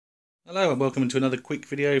Hello and welcome to another quick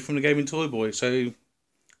video from the Gaming Toy Boy. So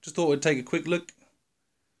just thought I'd take a quick look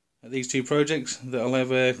at these two projects that I'll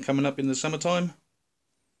have coming up in the summertime.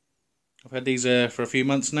 I've had these for a few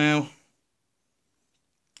months now.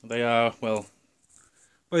 They are, well,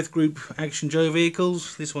 both Group Action Joe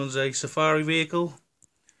vehicles. This one's a safari vehicle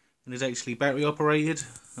and is actually battery operated,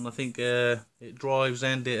 and I think it drives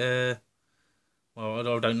and it, well,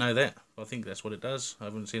 I don't know that, but I think that's what it does. I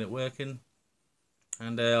haven't seen it working.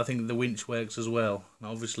 And I think the winch works as well. Now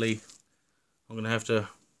obviously I'm going to have to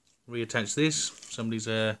reattach this. Somebody's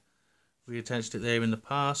reattached it there in the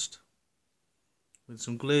past with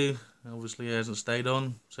some glue. Obviously it hasn't stayed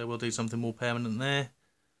on, so we'll do something more permanent there.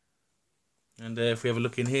 And if we have a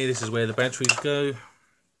look in here, this is where the batteries go.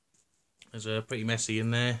 There's pretty messy in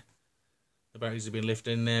there. The batteries have been left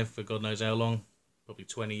in there for God knows how long, probably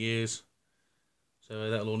 20 years. So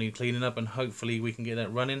that'll all need cleaning up, and hopefully we can get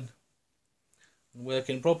that running and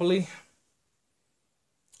working properly.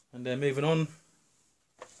 And then moving on,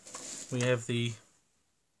 we have the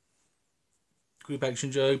Group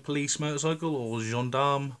Action Joe police motorcycle, or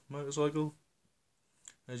gendarme motorcycle.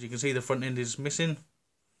 As you can see, the front end is missing.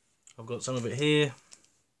 I've got some of it here.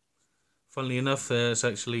 Funnily enough, it's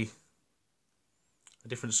actually a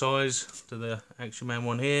different size to the Action Man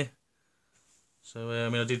one here. So I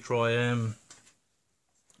mean, I did try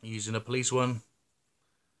using a police one,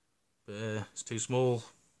 but it's too small,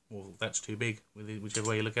 or that's too big, whichever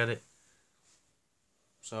way you look at it.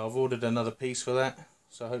 So I've ordered another piece for that,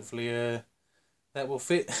 so hopefully that will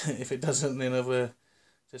fit. If it doesn't, then I've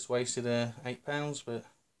just wasted £8, but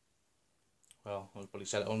well, I'll probably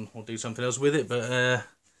sell it on or do something else with it. But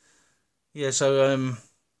yeah, so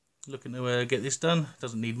looking to get this done.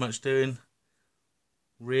 Doesn't need much doing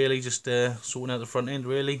really, just sorting out the front end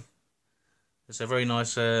really. It's a very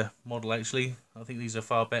nice model actually. I think these are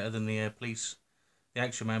far better than the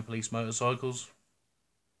Action Man police motorcycles.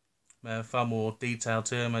 Far more detail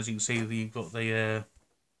to them. As you can see, you've got the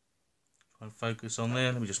try and focus on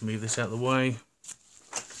there. Let me just move this out of the way.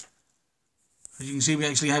 As you can see, we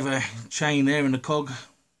actually have a chain there and a cog,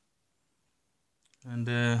 and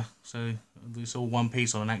so it's all one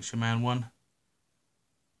piece on an Action Man one.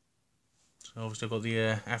 So obviously I've got the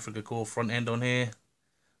Africa Core front end on here.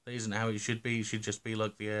 That isn't how it should be. It should just be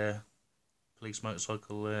like the police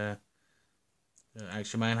motorcycle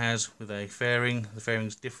Action Man has, with a fairing. The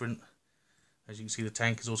fairing's different. As you can see, the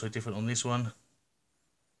tank is also different on this one.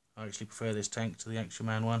 I actually prefer this tank to the Action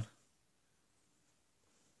Man one.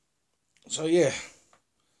 So yeah,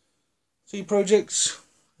 two projects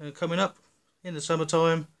coming up in the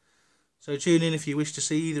summertime. So tune in if you wish to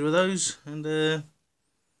see either of those. And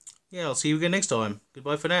yeah, I'll see you again next time.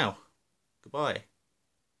 Goodbye for now. Goodbye.